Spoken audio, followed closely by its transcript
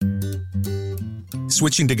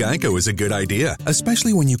Switching to Geico is a good idea,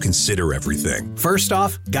 especially when you consider everything. First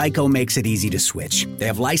off, Geico makes it easy to switch. They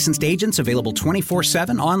have licensed agents available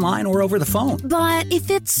 24/7 online or over the phone. But if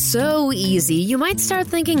it's so easy, you might start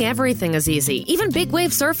thinking everything is easy, even big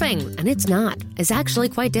wave surfing. And it's not. It's actually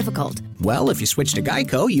quite difficult. Well, if you switch to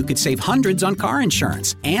Geico, you could save hundreds on car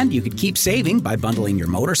insurance. And you could keep saving by bundling your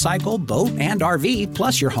motorcycle, boat, and RV,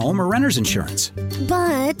 plus your home or renter's insurance.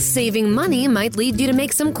 But saving money might lead you to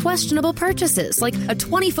make some questionable purchases, like a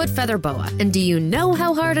 20-foot feather boa. And do you know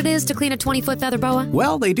how hard it is to clean a 20-foot feather boa?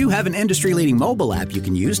 Well, they do have an industry-leading mobile app you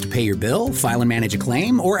can use to pay your bill, file and manage a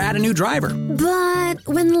claim, or add a new driver. But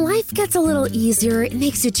when life gets a little easier, it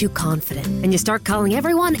makes you too confident, and you start calling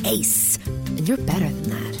everyone Ace. And you're better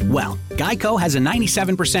than that. Well, Geico has a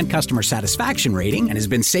 97% customer satisfaction rating and has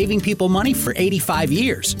been saving people money for 85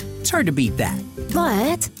 years. It's hard to beat that.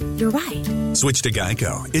 But you're right. Switch to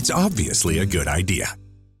Geico. It's obviously a good idea.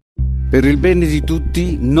 Per il bene di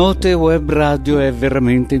tutti, Note Web Radio è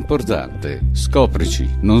veramente importante.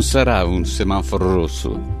 Scoprici, non sarà un semaforo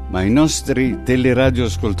rosso, ma i nostri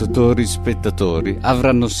teleradioascoltatori spettatori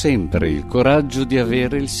avranno sempre il coraggio di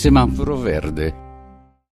avere il semaforo verde.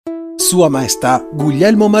 Sua Maestà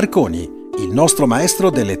Guglielmo Marconi, il nostro maestro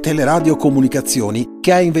delle teleradiocomunicazioni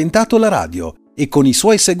che ha inventato la radio, e con i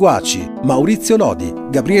suoi seguaci Maurizio Lodi,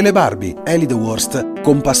 Gabriele Barbi, Eli The Worst,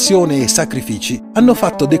 con passione e sacrifici hanno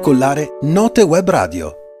fatto decollare Note Web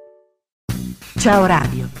Radio. Ciao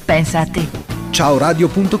Radio, pensa a te.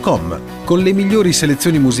 Ciaoradio.com, con le migliori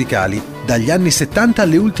selezioni musicali dagli anni 70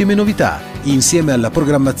 alle ultime novità, insieme alla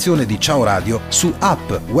programmazione di Ciao Radio su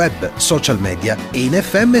app, web, social media e in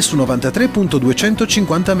FM su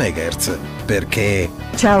 93.250 MHz. Perché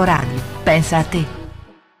Ciao Radio, pensa a te.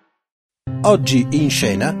 Oggi in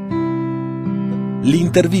scena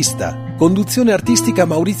l'intervista, conduzione artistica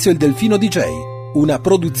Maurizio il Delfino DJ, una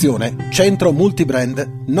produzione Centro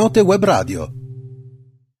Multibrand Note Web Radio.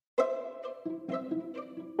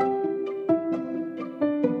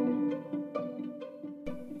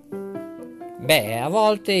 Beh, a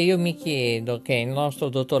volte io mi chiedo che il nostro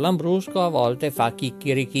dottor Lambrusco a volte fa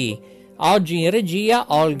chicchirichì. Oggi in regia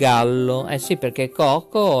ho il gallo, sì, perché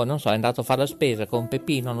Cocco, non so, è andato a fare la spesa con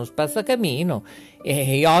Peppino, uno spazzacamino,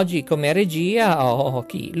 e oggi come regia ho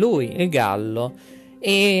chi? Lui, il gallo.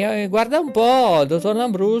 E guarda un po', il dottor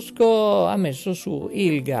Lambrusco ha messo su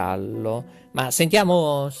il gallo, ma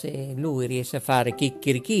sentiamo se lui riesce a fare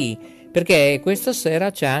chicchirichì, perché questa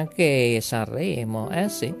sera c'è anche Sanremo,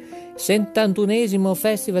 sì, 71esimo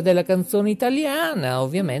Festival della canzone italiana,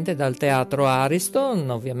 ovviamente dal Teatro Ariston,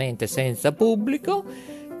 ovviamente senza pubblico,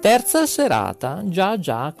 terza serata,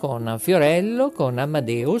 già con Fiorello, con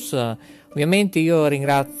Amadeus. Ovviamente io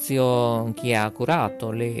ringrazio chi ha curato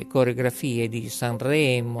le coreografie di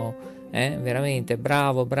Sanremo, veramente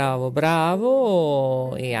bravo,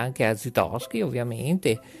 e anche a Zitoschi,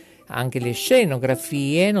 ovviamente, anche le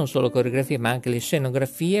scenografie, non solo coreografie ma anche le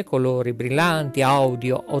scenografie, colori brillanti,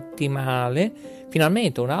 audio ottimale,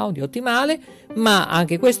 finalmente un audio ottimale, ma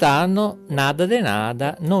anche quest'anno nada de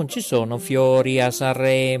nada, non ci sono fiori a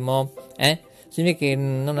Sanremo, significa che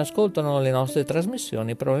non ascoltano le nostre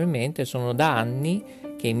trasmissioni, probabilmente sono da anni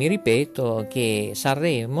che mi ripeto che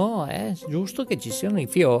Sanremo è giusto che ci siano i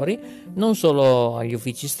fiori, non solo agli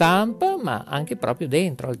uffici stampa, ma anche proprio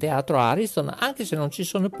dentro al Teatro Ariston, anche se non ci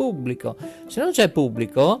sono pubblico. Se non c'è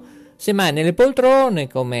pubblico, semmai nelle poltrone,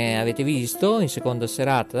 come avete visto in seconda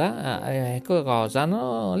serata, ecco cosa,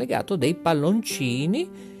 hanno legato dei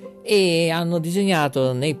palloncini e hanno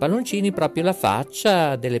disegnato nei palloncini proprio la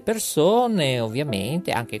faccia delle persone,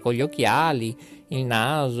 ovviamente anche con gli occhiali, il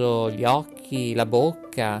naso, gli occhi, la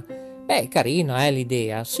bocca. Beh, carino,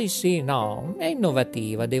 l'idea, sì, no, è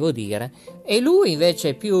innovativa, devo dire. E lui invece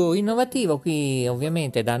è più innovativo, qui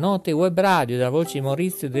ovviamente da Note Web Radio, dalla voce di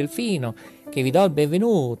Maurizio Delfino, che vi do il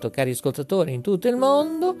benvenuto, cari ascoltatori in tutto il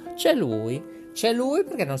mondo. C'è lui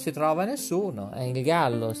perché non si trova nessuno, il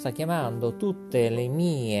gallo sta chiamando tutte le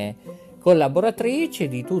mie collaboratrici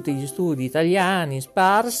di tutti gli studi italiani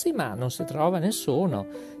sparsi, ma non si trova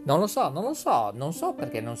nessuno. Non lo so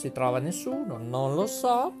perché non si trova nessuno, non lo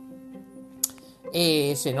so.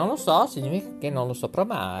 E se non lo so significa che non lo saprò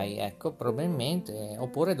mai, ecco, probabilmente,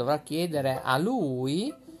 oppure dovrà chiedere a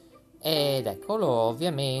lui, ed eccolo,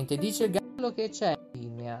 ovviamente, dice il gallo che c'è in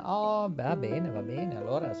linea. Oh, va bene,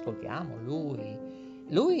 allora ascoltiamo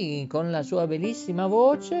lui con la sua bellissima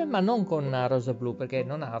voce, ma non con Rosa Blu, perché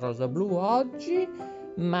non ha Rosa Blu oggi,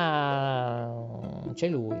 ma c'è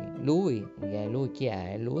lui chi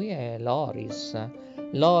è? Lui è Loris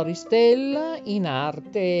Stella, in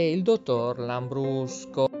arte il dottor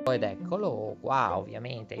Lambrusco, ed eccolo qua,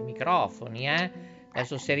 ovviamente ai microfoni,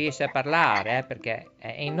 Adesso se riesce a parlare, perché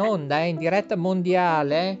è in onda, è in diretta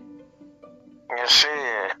mondiale. Sì,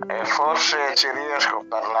 forse ci riesco a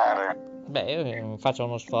parlare. Beh, io faccio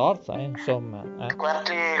uno sforzo, insomma.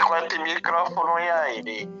 Quanti microfoni hai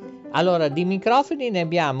lì? Allora, di microfoni ne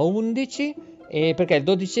abbiamo 11, perché il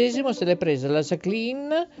 12° se l'è presa la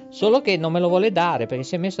Jacqueline, solo che non me lo vuole dare perché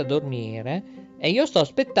si è messa a dormire. E io sto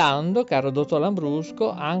aspettando, caro dottor Lambrusco,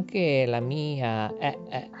 anche la mia,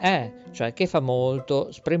 cioè che fa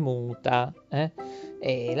molto spremuta,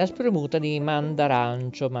 e la spremuta di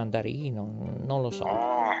mandarino, non lo so.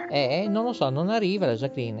 Non lo so, non arriva la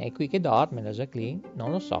Jacqueline, è qui che dorme la Jacqueline, non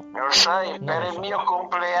lo so. Lo sai, per il mio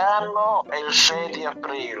compleanno è il 6 di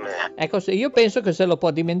aprile. Ecco, io penso che se lo può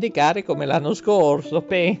dimenticare come l'anno scorso,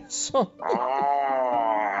 penso.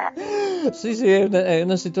 Sì, è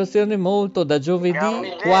una situazione molto da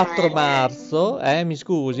giovedì 4 marzo, mi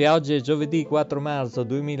scusi, oggi è giovedì 4 marzo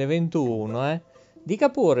 2021, Dica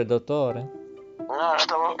pure, dottore. No,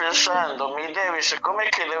 stavo pensando, siccome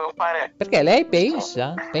che devo fare... Perché lei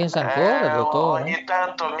pensa? Pensa ancora, dottore? Ogni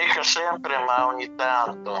tanto, mica sempre, ma ogni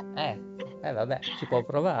tanto. Vabbè, si può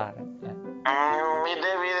provare. Mi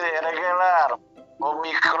devi regalare un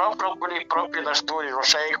microfono, quelli proprio da studio, lo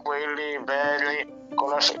sai, quelli belli, con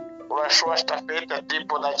la sua staffetta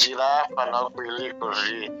tipo da giraffa, no? Quelli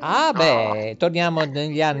così. Torniamo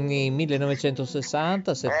negli anni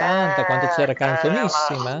 1960, 70, quando c'era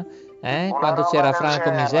Canzonissima, quando c'era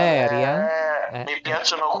Franco Miseria. Mi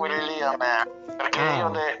piacciono quelli lì a me, perché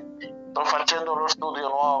io sto facendo lo studio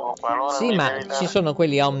nuovo. Allora sì, ma ci sono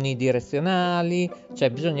quelli omnidirezionali, cioè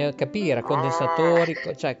bisogna capire, condensatori,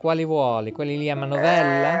 cioè quali vuoli, quelli lì a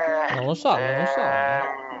manovella? Non lo so.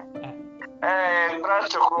 Il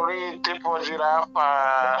braccio quello lì tipo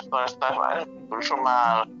giraffa,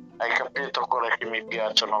 insomma, hai capito quelle che mi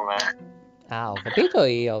piacciono a me. Ho capito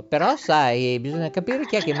io, però sai, bisogna capire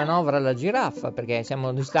chi è che manovra la giraffa, perché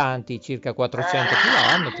siamo distanti circa 400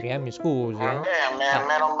 km, mi scusi. Me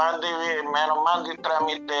lo mandi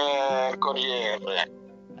tramite corriere.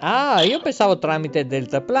 Io pensavo tramite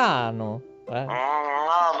deltaplano. No,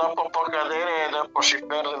 dopo può cadere, dopo si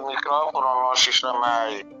perde il microfono, non si sa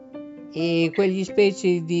mai. E quegli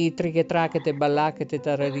specie di trichetrachete, ballacchete,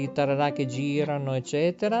 tararì, tararà che girano,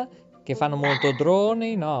 eccetera, che fanno molto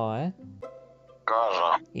droni, no,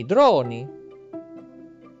 Cosa? I droni.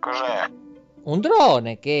 Cos'è? Un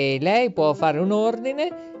drone, che lei può fare un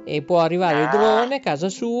ordine e può arrivare il drone a casa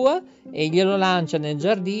sua e glielo lancia nel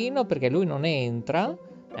giardino, perché lui non entra,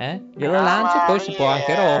 glielo lancia e poi si può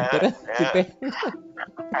anche rompere, dipende.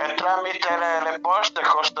 Tramite le poste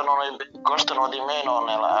costano di meno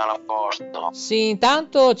alla posta. Sì,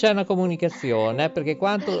 intanto c'è una comunicazione, perché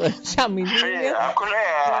quando siamo in linea... Sì,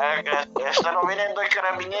 cos'è? Stanno venendo i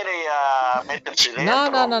carabinieri a metterci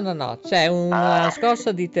dentro? No, c'è una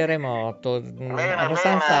scossa di terremoto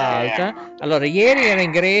abbastanza alta. Allora, ieri era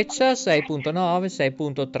in Grecia 6.9,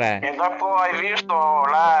 6.3. E dopo hai visto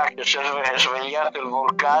là che si è svegliato il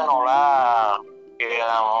vulcano là, che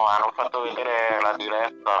hanno fatto vedere la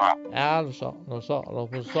diretta. Lo so,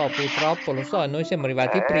 purtroppo lo so, e noi siamo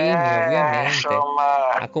arrivati primi, ovviamente,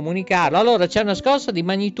 a comunicarlo. Allora, c'è una scossa di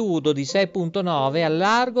magnitudo di 6.9 al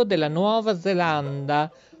largo della Nuova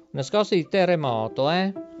Zelanda, una scossa di terremoto,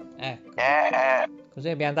 Ecco. Così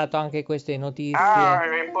abbiamo dato anche queste notizie.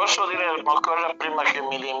 Vi posso dire una cosa prima che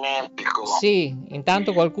mi dimentico? Sì,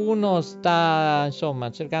 intanto qualcuno sta, insomma,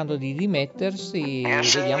 cercando di dimettersi,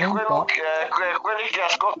 vediamo un po'. Quelli che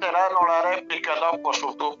ascolteranno la replica dopo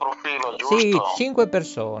sul tuo profilo, giusto? Sì, 5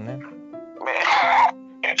 persone.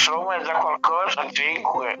 Beh, insomma è già qualcosa,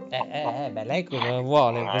 5. Lei cosa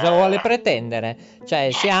vuole? Cosa vuole pretendere? Cioè,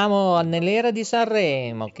 siamo nell'era di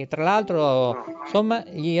Sanremo, che tra l'altro, insomma,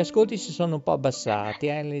 gli ascolti si sono un po' abbassati,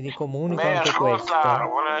 le comunico anche questo.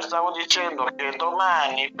 Stavo dicendo che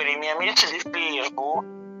domani per i miei amici di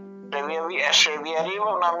Facebook, se vi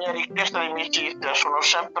arriva una mia richiesta di amicizia, sono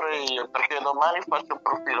sempre io, perché domani faccio un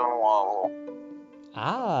profilo nuovo.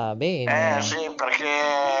 Bene. Sì, perché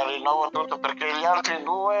rinnovo tutto, perché gli altri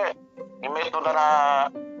due mi metto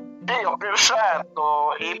Sì, ho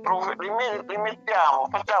pensato,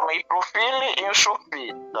 facciamo i profili in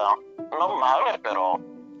soffitta. Non male però.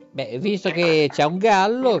 Beh, visto che c'è un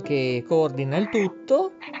gallo che coordina il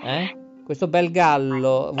tutto, questo bel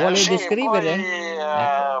gallo, vuole descrivere?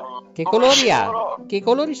 Poi, che colori ha? Che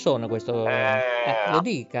colori sono questo? Lo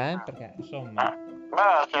dica, perché insomma...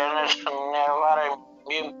 ce ne vari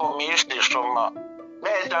un po' misti, insomma. Mi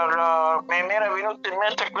era venuto in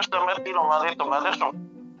mente questa mattina, mi ha detto, ma adesso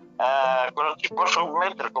cosa ci posso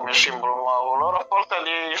mettere come simbolo nuovo? Allora a forza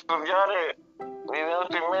di studiare mi è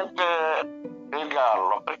venuto in mente Il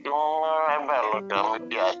gallo, perché è bello che mi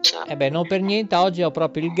piace. Non per niente oggi ho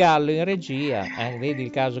proprio il gallo in regia, vedi il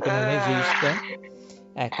caso che non esiste.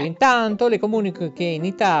 Ecco, intanto le comunico che in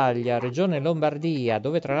Italia, regione Lombardia,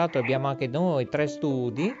 dove tra l'altro abbiamo anche noi 3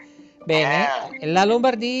 studi, la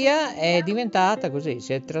Lombardia è diventata così,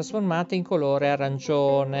 si è trasformata in colore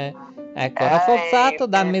arancione, ecco, rafforzato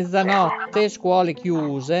da mezzanotte, scuole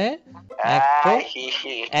chiuse,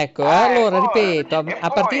 ecco, allora ripeto, a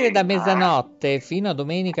partire da mezzanotte fino a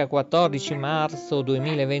domenica 14 marzo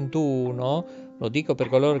 2021, lo dico per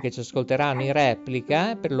coloro che ci ascolteranno in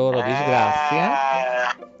replica, per loro disgrazia,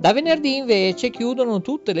 da venerdì invece chiudono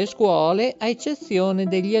tutte le scuole a eccezione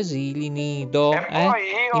degli asili nido, in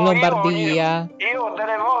Lombardia. Io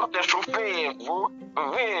delle volte su Facebook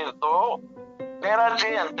vedo della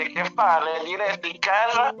gente che fa le dirette in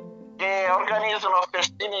casa, che organizzano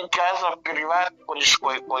festini in casa privati con i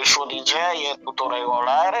suoi DJ, è tutto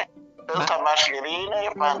regolare, senza mascherine,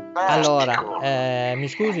 è fantastico. Allora, mi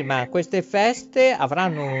scusi, ma queste feste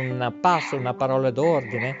avranno un passo, una parola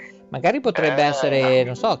d'ordine? Magari potrebbe essere,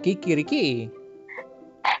 non so, chicchirichì.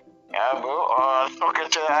 So che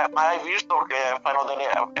c'è, ma hai visto che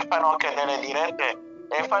fanno anche delle dirette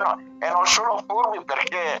e non sono furbi,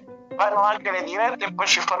 perché fanno anche le dirette e poi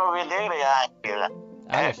si fanno vedere anche.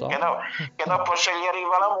 Lo so. Che dopo se gli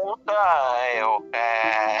arriva la multa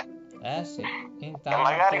sì. Intanto...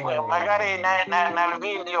 magari nel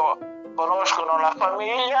video conoscono la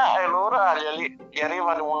famiglia e allora gli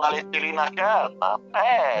arriva una letterina a casa.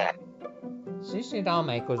 Sì, no,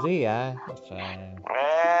 ma è così,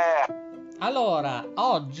 Allora,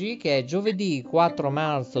 oggi, che è giovedì 4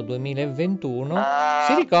 marzo 2021,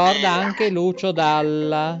 si ricorda anche Lucio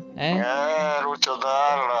Dalla, Lucio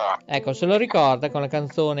Dalla. Ecco, se lo ricorda con la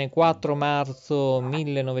canzone 4 marzo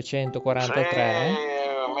 1943. Sì,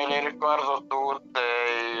 me le ricordo tutte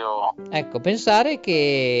io. Ecco, pensare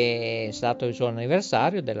che è stato il suo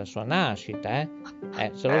anniversario della sua nascita,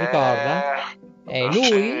 se lo ricorda?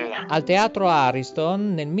 Lui al Teatro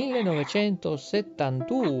Ariston nel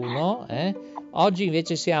 1971, oggi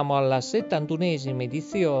invece siamo alla 71esima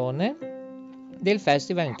edizione del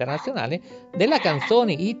Festival Internazionale della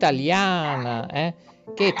Canzone Italiana,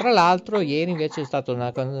 che tra l'altro ieri invece è stata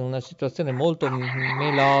una situazione molto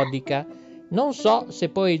melodica. Non so se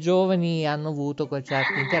poi i giovani hanno avuto quel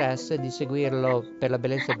certo interesse di seguirlo per la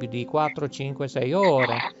bellezza più di 4, 5, 6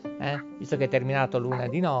 ore, visto che è terminato l'una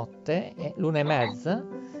di notte, l'una e mezza,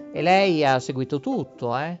 e lei ha seguito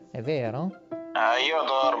tutto, è vero? Io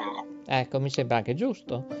dormo. Ecco, mi sembra anche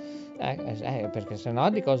giusto, perché sennò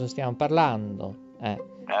di cosa stiamo parlando?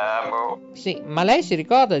 Sì, ma lei si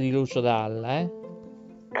ricorda di Lucio Dalla, mi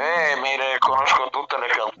conosco tutte le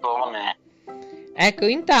canzoni. Ecco,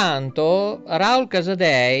 intanto Raul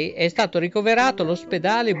Casadei è stato ricoverato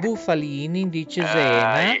all'ospedale Buffalini di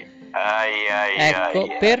Cesena,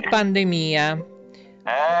 per pandemia.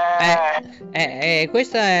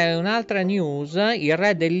 Questa è un'altra news. Il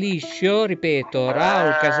re del liscio, ripeto,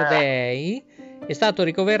 Raul Casadei, è stato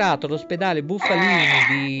ricoverato all'ospedale Buffalini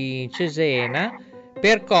di Cesena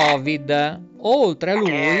per Covid. Oltre a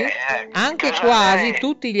lui, anche quasi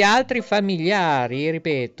tutti gli altri familiari,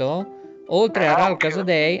 ripeto, oltre a Raul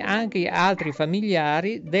Casadei, anche altri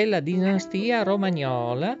familiari della dinastia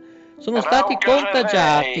romagnola sono stati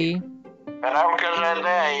contagiati. Raul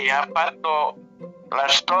Casadei ha fatto la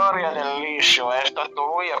storia del liscio, è stato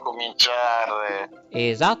lui a cominciare.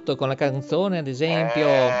 Esatto, con la canzone, ad esempio,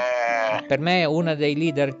 per me una dei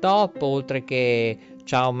leader top, oltre che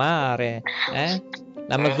Ciao Mare,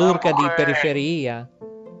 la mazurka di periferia.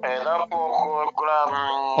 E dopo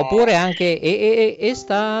oppure anche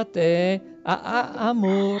estate,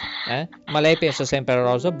 amor, ma lei pensa sempre a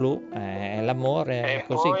rosa blu, l'amore è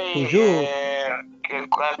così, toujours.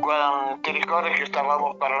 Ti ricordi che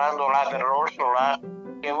stavamo parlando là del rosso, là,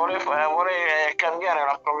 che vuole cambiare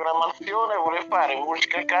la programmazione, vuole fare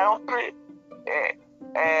musica country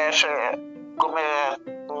come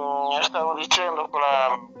stavo dicendo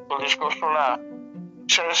quel discorso là,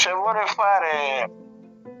 se vuole fare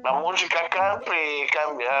la musica country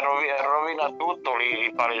rovina tutto,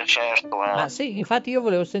 lì palinsesto. Ma sì, infatti io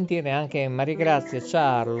volevo sentire anche Maria Grazia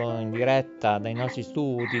Ciarlo in diretta dai nostri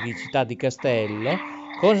studi di Città di Castello,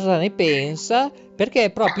 cosa ne pensa, perché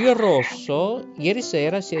proprio il Rosso ieri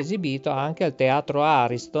sera si è esibito anche al Teatro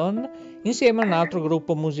Ariston insieme a un altro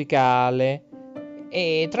gruppo musicale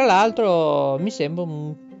e tra l'altro mi sembra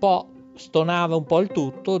un po' stonava un po' il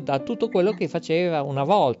tutto da tutto quello che faceva una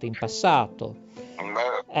volta in passato.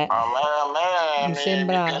 A me mi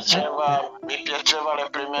piaceva piaceva le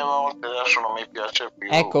prime volte, adesso non mi piace più.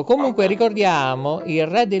 Ecco, comunque ricordiamo il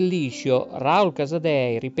re del liscio, Raul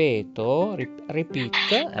Casadei, ripeto,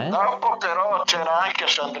 repeat. Dopo però c'era anche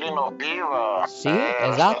Sandrino Piva. Sì, Era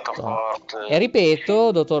esatto. stato forte. E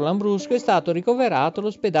ripeto, dottor Lambrusco è stato ricoverato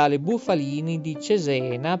all'ospedale Buffalini di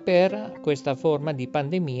Cesena per questa forma di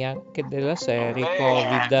pandemia che della serie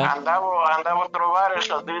Covid. Andavo a trovare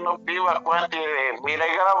Sandrino Piva, quanti mi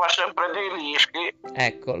regalava sempre dei dischi.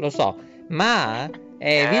 Ecco, lo so, ma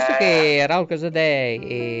visto che Raul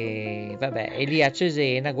Casadei è lì a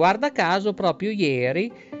Cesena, guarda caso proprio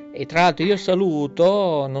ieri, e tra l'altro io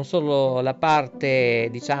saluto non solo la parte,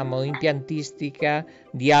 diciamo, impiantistica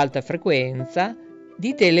di alta frequenza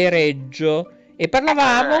di Telereggio, e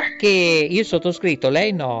parlavamo che il sottoscritto,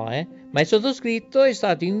 lei no, ma il sottoscritto è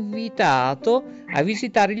stato invitato a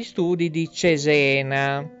visitare gli studi di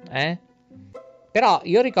Cesena, Però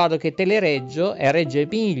io ricordo che Telereggio è Reggio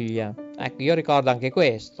Emilia, ecco, io ricordo anche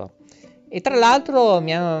questo. E tra l'altro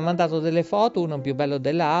mi hanno mandato delle foto, uno più bello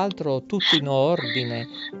dell'altro, tutti in ordine,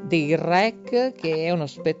 dei rec, che è uno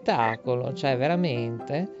spettacolo, cioè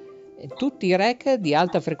veramente, tutti i rec di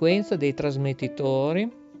alta frequenza dei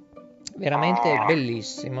trasmettitori, veramente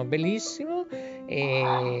bellissimo, bellissimo,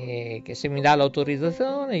 e che se mi dà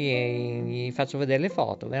l'autorizzazione gli faccio vedere le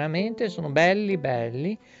foto, veramente sono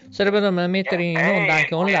belli, sarebbero da mettere in onda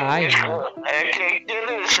anche online.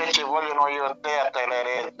 Chiedi se ci vogliono io e te a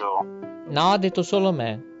Telereggio. No, ha detto solo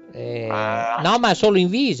me. No, ma solo in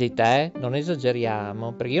visita, non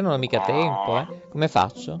esageriamo, perché io non ho mica tempo, come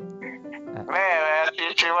faccio?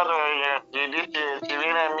 Ci vado io, ci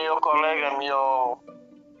viene il mio collega,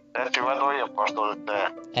 ci vado io a posto di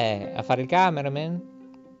te. A fare il cameraman?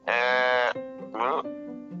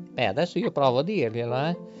 Adesso io provo a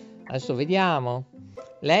dirglielo, Adesso vediamo.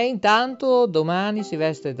 Lei intanto domani si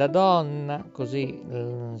veste da donna, così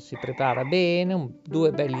si prepara bene,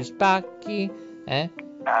 2 belli spacchi,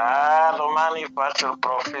 domani faccio il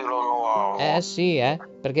profilo nuovo. Sì,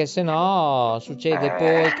 perché sennò succede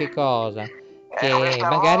poi che cosa? Che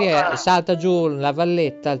magari salta giù la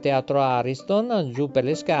valletta al teatro Ariston, giù per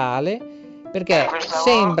le scale, perché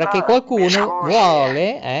sembra che qualcuno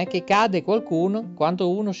vuole che cade qualcuno quando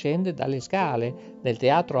uno scende dalle scale del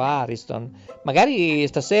teatro Ariston. Magari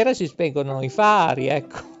stasera si spengono i fari,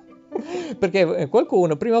 ecco, perché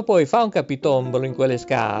qualcuno prima o poi fa un capitombolo in quelle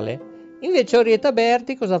scale. Invece Orietta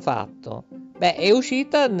Berti cosa ha fatto? È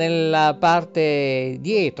uscita nella parte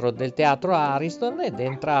dietro del teatro Ariston ed è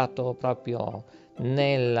entrato proprio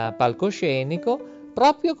nel palcoscenico,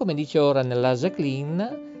 proprio come dice ora nella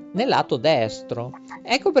Jacqueline, nel lato destro.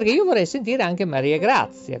 Ecco perché io vorrei sentire anche Maria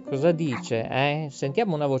Grazia cosa dice,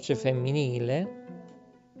 Sentiamo una voce femminile.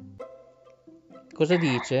 Cosa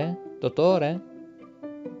dice, dottore?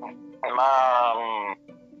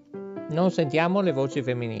 Non sentiamo le voci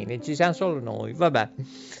femminili, ci siamo solo noi, vabbè.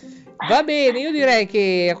 Va bene, io direi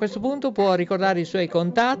che a questo punto può ricordare i suoi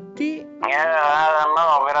contatti.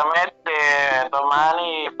 No, veramente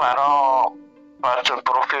domani faccio il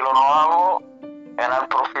profilo nuovo e nel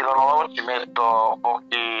profilo nuovo ci metto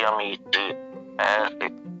pochi amici.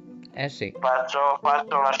 Sì. Faccio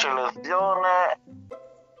la selezione,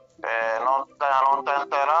 non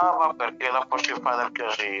tanta roba perché dopo si fa del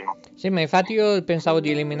casino. Sì, ma infatti io pensavo di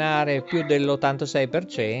eliminare più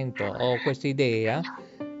dell'86%, ho questa idea,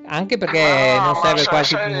 anche perché non serve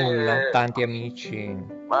quasi più nulla, tanti amici.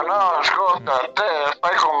 Ma no, ascolta, te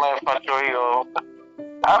fai come faccio io,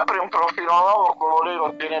 apri un profilo nuovo, quello lì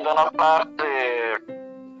lo tieni da una parte,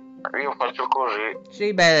 io faccio così.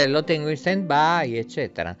 Sì, lo tengo in stand by,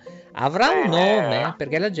 eccetera. Avrà un nome,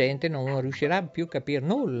 perché la gente non riuscirà più a capire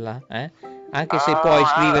nulla, anche se può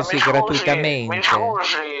iscriversi gratuitamente. Mi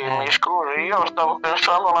scusi, io stavo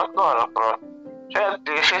pensando una cosa, però.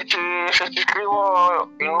 Senti, se ci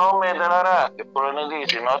scrivo il nome della radio, cosa ne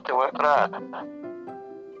dici? Notte Web Radio.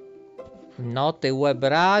 Notte Web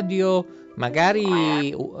Radio,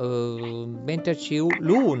 magari metterci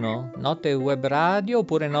l'1, Notte Web Radio,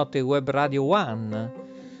 oppure Notte Web Radio One.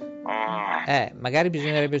 Magari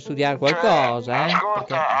bisognerebbe studiare qualcosa, Ascolta,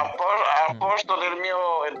 perché... a posto del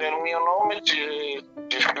mio nome ci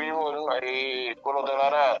scrivo quello della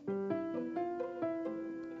radio.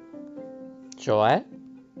 Cioè?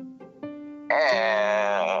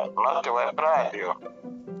 Notte Web Radio.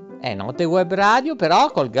 Notte Web Radio,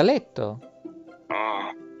 però col galletto.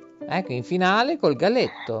 Ecco, in finale col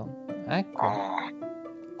galletto. Ecco.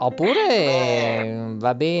 Oppure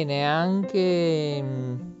va bene anche...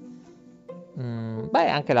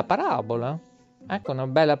 anche la parabola. Ecco, una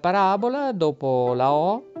bella parabola dopo la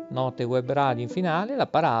O, Notte Web Radio in finale, la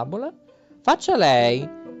parabola. Faccia lei.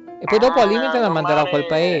 E poi dopo al limite la manderò a quel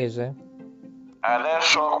paese.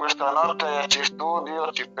 Adesso questa notte ci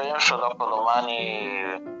studio, ci penso,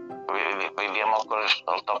 dopodomani vediamo cosa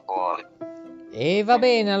salta fuori. E va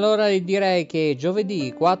bene, allora direi che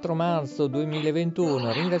giovedì 4 marzo 2021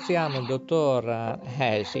 ringraziamo il dottor,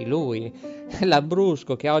 sì, lui,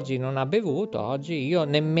 Lambrusco, che oggi non ha bevuto, oggi io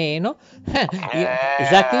nemmeno.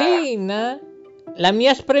 Jacqueline, la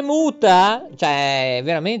mia spremuta, cioè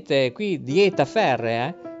veramente qui dieta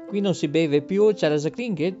ferrea, qui non si beve più, c'è la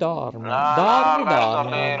Jacqueline che dorme, Basta dorme.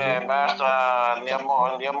 bene, basta,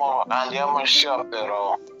 andiamo in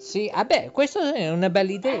sciopero. Sì, vabbè, questa è una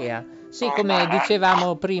bella idea. Sì, come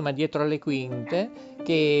dicevamo prima dietro le quinte,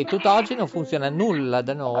 che tutt'oggi non funziona nulla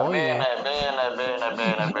da noi. Bene.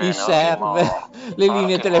 I server, le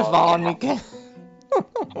linee telefoniche.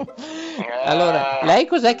 Allora, lei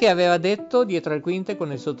cos'è che aveva detto dietro le quinte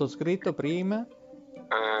con il sottoscritto prima?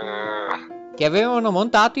 Che avevano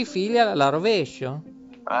montato i fili alla rovescio.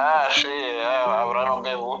 Sì, avranno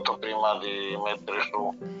bevuto prima di mettere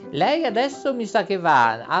su. Lei adesso mi sa che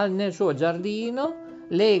va nel suo giardino,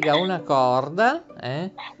 lega una corda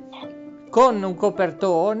con un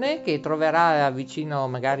copertone che troverà vicino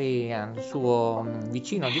magari al suo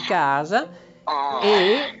vicino di casa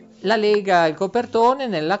e la lega il copertone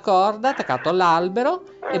nella corda attaccato all'albero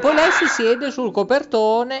e poi lei si siede sul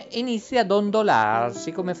copertone e inizia ad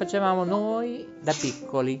ondolarsi come facevamo noi da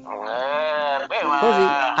piccoli. Così,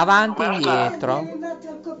 avanti e indietro.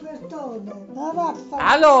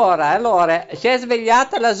 Allora, si è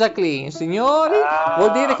svegliata la Jacqueline, signori,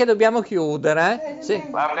 vuol dire che dobbiamo chiudere. Sì.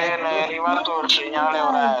 Va bene, è arrivato il segnale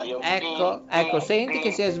orario. Ecco, senti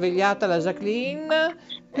che si è svegliata la Jacqueline.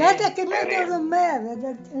 Guarda che non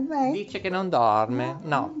dorme. Dice che non dorme.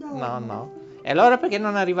 No. E allora perché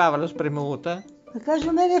non arrivava lo spremuta? Ma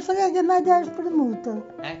cosa me ne frega mai della spremuta?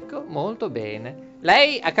 Ecco, molto bene.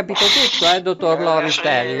 Lei ha capito tutto, dottor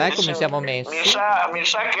Loristella, come siamo messi? Mi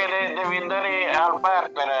sa che devi andare al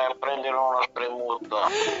bar per prendere uno spremuto.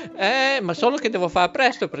 Ma solo che devo fare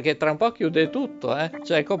presto perché tra un po' chiude tutto,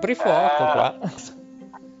 Cioè, coprifuoco qua.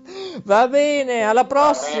 Va bene, alla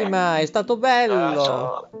prossima, è stato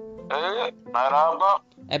bello. La roba.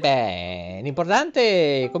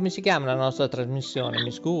 L'importante è come si chiama la nostra trasmissione,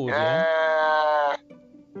 mi scusi.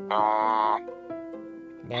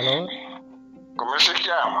 Allora? Come si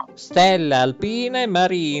chiama? Stella Alpina e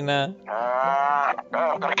Marina.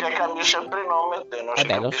 Perché cambi sempre il nome?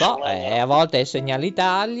 Lo so, a volte è Segnale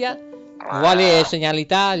Italia. Vuole Segnale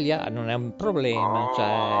Italia? Non è un problema,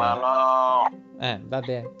 No. Va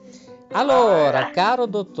bene. Allora, caro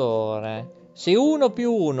dottore, se 1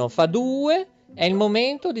 più 1 fa 2, è il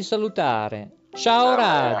momento di salutare. Ciao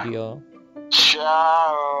radio.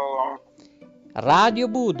 Ciao. Radio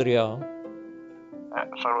Budrio.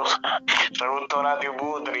 Saluto Radio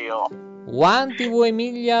Budrio. One TV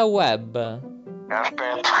Emilia Web.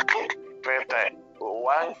 Aspetta,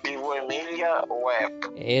 One TV Emilia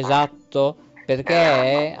Web. Esatto,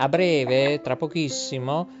 perché a breve, tra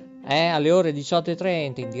pochissimo, alle ore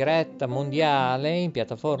 18:30 in diretta mondiale in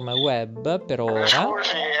piattaforma web per ora.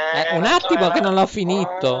 Scusi, un attimo che non l'ho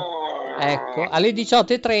finito. Ecco, alle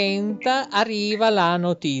 18:30 arriva la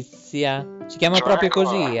notizia. Si chiama proprio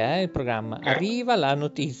così, il programma. Arriva la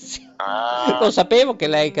notizia. Lo sapevo che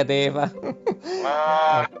lei cadeva. Ecco.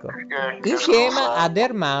 Insieme ad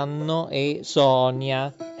Ermanno e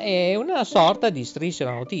Sonia. È una sorta di striscia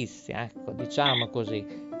la notizia, ecco, diciamo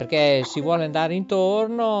così. Perché si vuole andare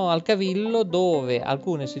intorno al cavillo dove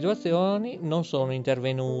alcune situazioni non sono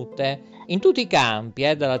intervenute. In tutti i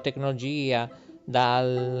campi, dalla tecnologia,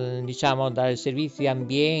 dai servizi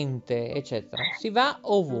ambiente, eccetera. Si va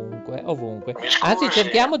ovunque. Anzi,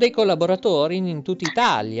 cerchiamo dei collaboratori in tutta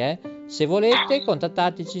Italia. Se volete,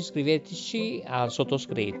 contattateci, scriveteci al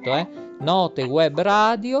sottoscritto,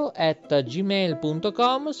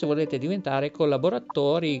 notewebradio@gmail.com se volete diventare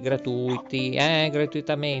collaboratori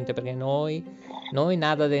gratuitamente, perché noi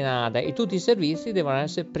nada de nada, e tutti i servizi devono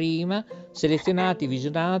essere prima selezionati,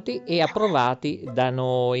 visionati e approvati da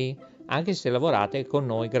noi, anche se lavorate con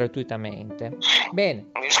noi gratuitamente. Bene.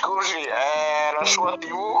 Mi scusi, la sua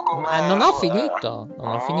TV come... Non ho finito.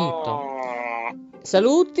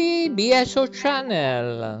 Saluti BSO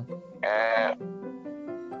Channel. È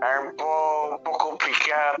un po'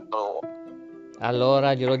 complicato.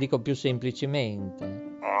 Allora glielo dico più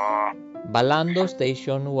semplicemente. Ballando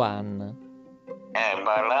Station One.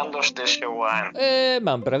 Ballando Station One.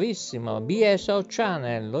 Ma bravissimo, BSO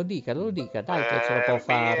Channel, lo dica, dai che ce lo può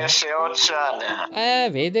fare. BSO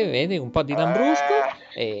Channel. Vede, un po' di lambrusco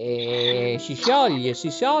e si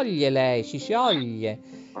scioglie lei, si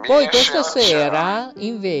scioglie. Poi questa sera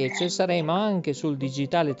invece saremo anche sul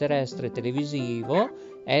digitale terrestre televisivo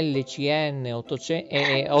LCN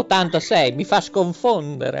 86, mi fa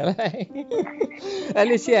sconfondere lei.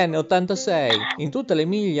 LCN 86 in tutta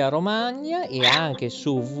l'Emilia Romagna e anche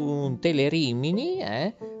su Telerimini,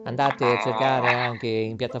 andate a cercare anche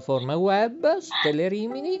in piattaforma web su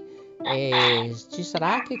Telerimini e ci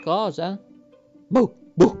sarà che cosa? Bu,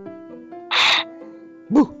 bu.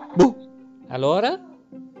 Bu, bu. Allora?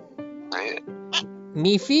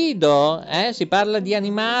 Mi fido, si parla di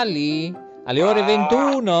animali alle ore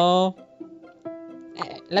 21.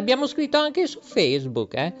 L'abbiamo scritto anche su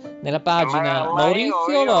Facebook, nella pagina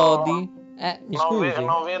Maurizio Lodi. Mi scusi.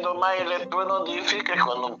 Non vedo mai le tue notifiche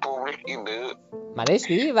quando pubblichi. Ma lei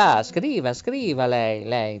scriva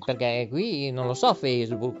lei, perché qui non lo so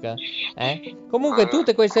Facebook. Comunque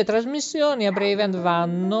tutte queste trasmissioni a breve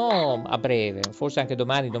andranno, forse anche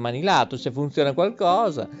domani lato, se funziona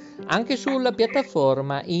qualcosa, anche sulla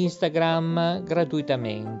piattaforma Instagram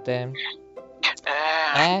gratuitamente.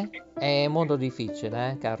 È un mondo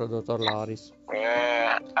difficile, caro dottor Loris.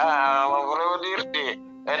 Volevo dirti,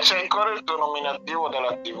 c'è ancora il tuo nominativo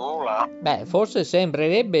della TV là? Beh, forse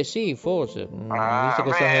sembrerebbe sì, forse, visto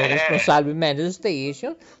che sono il responsabile della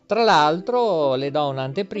station. Tra l'altro le do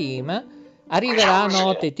un'anteprima, arriverà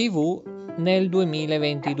Note TV nel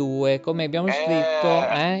 2022, come abbiamo scritto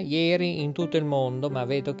ieri in tutto il mondo, ma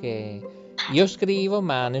vedo che io scrivo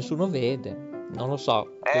ma nessuno vede, non lo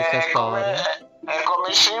so questa storia.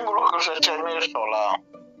 Come simbolo cosa c'è messo là?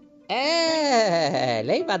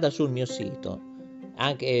 Lei vada sul mio sito,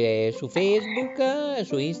 anche su Facebook,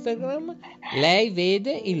 su Instagram, lei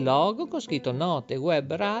vede il logo con scritto Note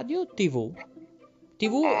Web Radio TV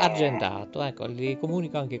argentato, ecco, vi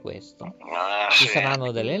comunico anche questo. Ci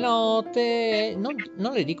saranno delle note, non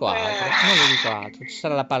le dico altro, ci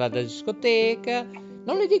sarà la palla da discoteca,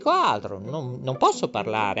 non le dico altro, non posso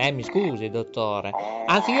parlare, mi scusi dottore,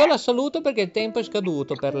 anzi io la saluto perché il tempo è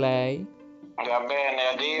scaduto per lei. Va bene,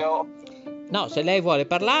 addio. No, se lei vuole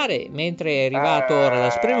parlare, mentre è arrivata ora la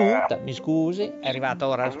spremuta, mi scusi, è arrivata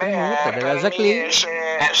ora la spremuta della Jacqueline.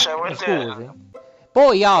 Mi scusi.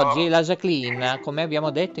 Poi oggi la Jacqueline, come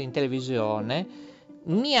abbiamo detto in televisione,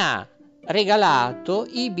 mi ha regalato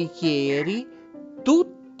i bicchieri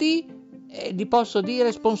tutti, li posso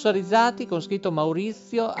dire, sponsorizzati con scritto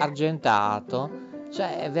Maurizio argentato.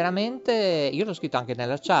 Cioè, veramente, io l'ho scritto anche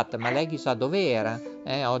nella chat, ma lei chissà dov'era,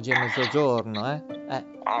 oggi è mezzogiorno,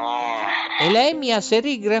 E lei mi ha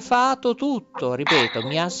serigrafato tutto, ripeto,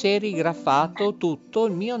 mi ha serigrafato tutto,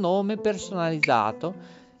 il mio nome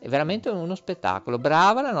personalizzato. È veramente uno spettacolo.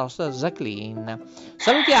 Brava la nostra Jacqueline.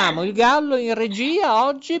 Salutiamo il Gallo in regia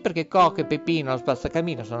oggi perché Cocco e Peppino, lo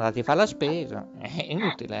spazzacamino, sono andati a fare la spesa. È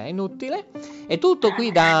inutile. È tutto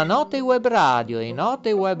qui da Note Web Radio e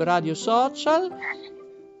Note Web Radio Social.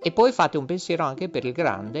 E poi fate un pensiero anche per il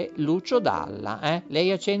grande Lucio Dalla. Lei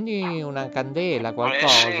accendi una candela, qualcosa?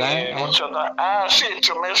 Sì, ci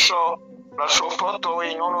ho messo la sua foto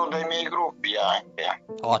in uno dei miei gruppi anche.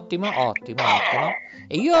 Ottimo.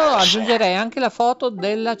 E io aggiungerei anche la foto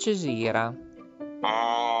della Cesira.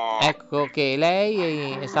 Ecco che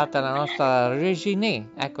lei è stata la nostra regina,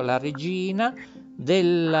 ecco la regina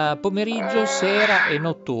del pomeriggio, sera e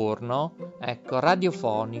notturno, ecco,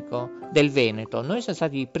 radiofonico del Veneto. Noi siamo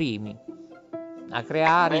stati i primi a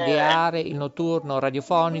creare, ideare il notturno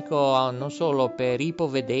radiofonico non solo per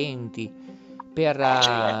ipovedenti, per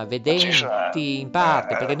vedenti in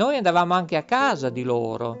parte, perché noi andavamo anche a casa di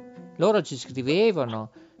loro ci scrivevano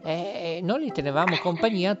e noi li tenevamo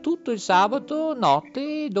compagnia tutto il sabato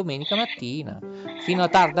notte e domenica mattina, fino a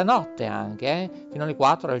tarda notte anche, fino alle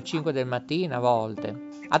 4 alle 5 del mattino a volte,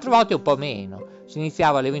 altre volte un po' meno, si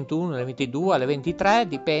iniziava alle 21, alle 22, alle 23,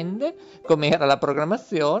 dipende come era la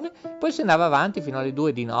programmazione, poi si andava avanti fino alle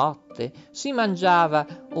 2 di notte, si mangiava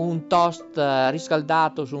un toast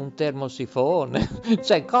riscaldato su un termosifone,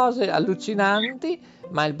 cioè cose allucinanti,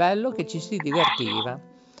 ma il bello è che ci si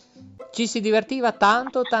divertiva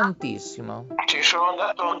tanto, tantissimo. Ci sono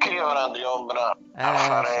andato anch'io a Radio Ombra a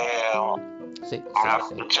fare... Sì.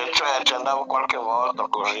 Cioè ci andavo qualche volta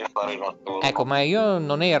così a fare il notturno. Ecco, ma io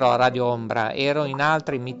non ero a Radio Ombra, ero in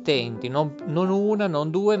altre emittenti, non una,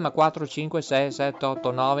 non due, ma 4, 5, 6, 7,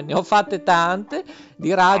 8, 9, ne ho fatte tante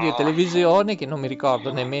di radio e televisione che non mi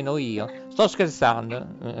ricordo nemmeno io. Sto scherzando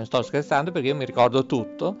perché io mi ricordo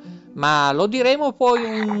tutto, ma lo diremo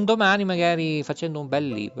poi un domani magari facendo un bel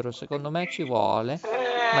libro, secondo me ci vuole.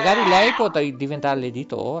 Magari lei può diventare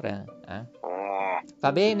l'editore,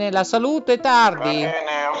 Va bene, la saluto, è tardi. Va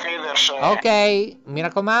bene, auf Wiedersehen. Ok, mi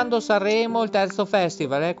raccomando, Sanremo, il terzo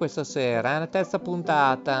festival, questa sera, la terza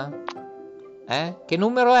puntata. Che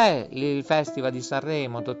numero è il Festival di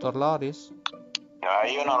Sanremo, dottor Loris?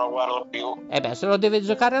 Io non lo guardo più. Se lo deve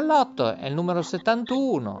giocare all'8, è il numero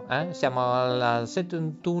 71, siamo alla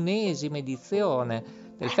 71esima edizione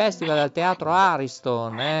del Festival del Teatro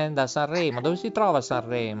Ariston, da Sanremo. Dove si trova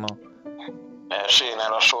Sanremo? Sì,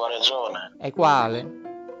 nella sua regione. E quale?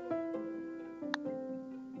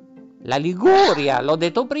 La Liguria, l'ho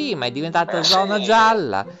detto prima, è diventata zona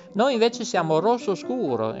gialla. Noi invece siamo rosso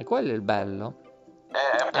scuro, e quello è il bello.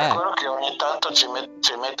 Per quello che ogni tanto ci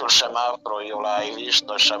metto il semaforo, io l'hai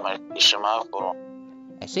visto il semaforo?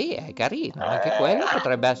 Sì, è carino, anche quello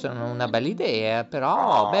potrebbe essere una bella idea,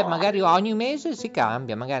 però magari ogni mese si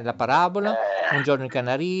cambia, magari la parabola, un giorno il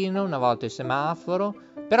canarino, una volta il semaforo,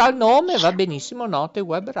 però il nome va benissimo, Note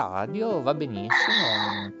Web Radio, va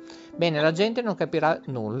benissimo. Bene, la gente non capirà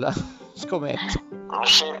nulla, scommetto.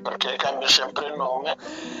 Sì, perché cambia sempre il nome.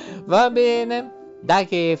 Va bene. Dai,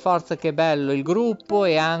 che forza, che bello il gruppo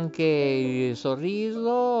e anche il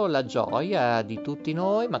sorriso, la gioia di tutti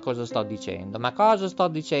noi. Ma cosa sto dicendo?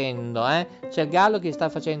 C'è il gallo che sta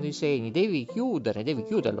facendo i segni. Devi chiudere,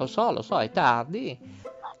 lo so, è tardi.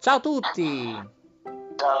 Ciao a tutti.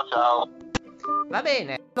 Ciao. Va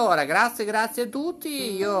bene, allora grazie a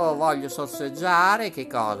tutti. Io voglio sorseggiare che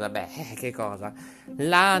cosa?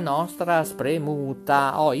 La nostra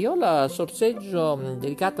spremuta. Io la sorseggio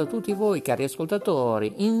dedicata a tutti voi cari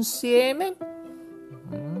ascoltatori insieme.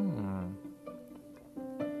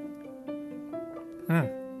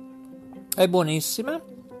 È buonissima,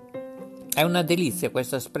 è una delizia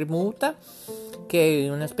questa spremuta, che è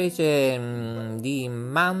una specie di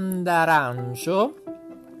mandarancio.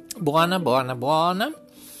 Buona,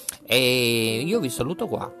 e io vi saluto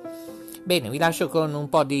qua. Bene, vi lascio con un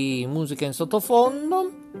po' di musica in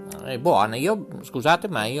sottofondo. È buona, scusate,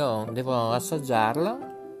 ma io devo assaggiarla.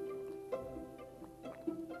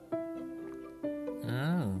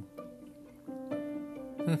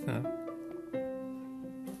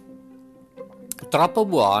 Troppo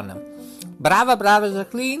buona. Brava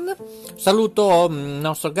Jacqueline. Saluto il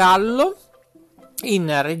nostro gallo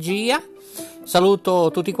in regia.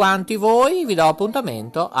 Saluto tutti quanti voi, vi do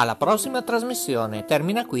appuntamento alla prossima trasmissione.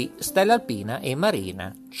 Termina qui Stella Alpina e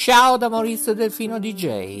Marina. Ciao da Maurizio Delfino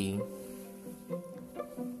DJ.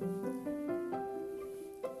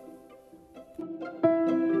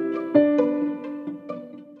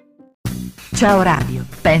 Ciao Radio,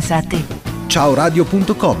 pensa a te.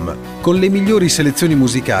 Ciaoradio.com, con le migliori selezioni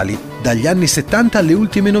musicali dagli anni 70 alle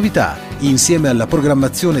ultime novità, insieme alla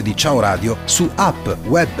programmazione di Ciao Radio su app,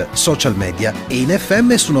 web, social media e in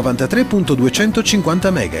FM su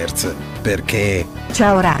 93.250 MHz. Perché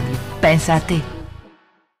Ciao Radio, pensa a te.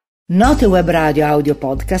 Note Web Radio Audio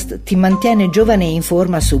Podcast ti mantiene giovane e in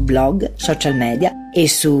forma su blog, social media e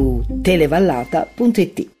su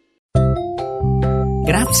televallata.it.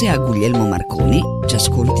 Grazie a Guglielmo Marconi, ci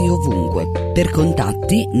ascolti ovunque. Per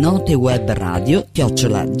contatti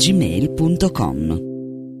notewebradio@gmail.com.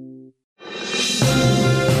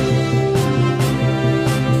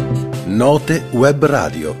 Note Web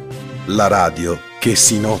Radio, la radio che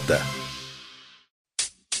si nota.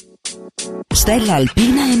 Stella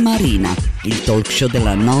Alpina e Marina, il talk show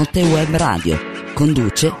della Note Web Radio.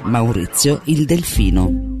 Conduce Maurizio il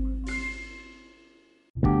Delfino.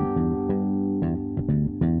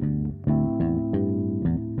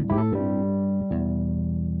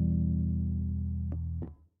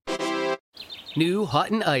 New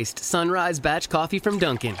hot and iced Sunrise Batch Coffee from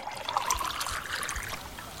Dunkin'.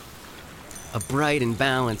 A bright and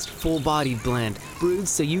balanced, full-bodied blend brewed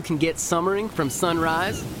so you can get summering from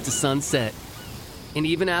sunrise to sunset. And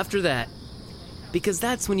even after that. Because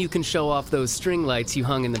that's when you can show off those string lights you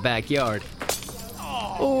hung in the backyard.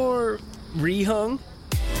 Or rehung.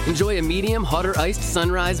 Enjoy a medium hot or iced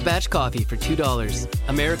Sunrise Batch Coffee for $2.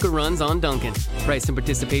 America runs on Dunkin'. Price and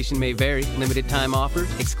participation may vary. Limited time offer.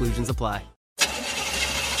 Exclusions apply.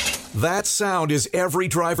 That sound is every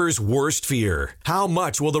driver's worst fear. How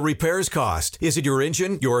much will the repairs cost? Is it your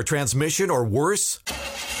engine, your transmission, or worse?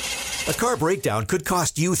 A car breakdown could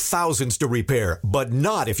cost you thousands to repair, but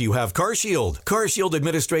not if you have CarShield. CarShield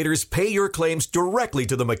administrators pay your claims directly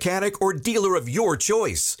to the mechanic or dealer of your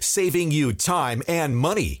choice, saving you time and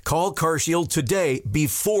money. Call CarShield today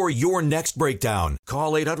before your next breakdown.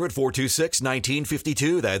 Call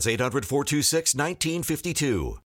 800-426-1952. That's 800-426-1952.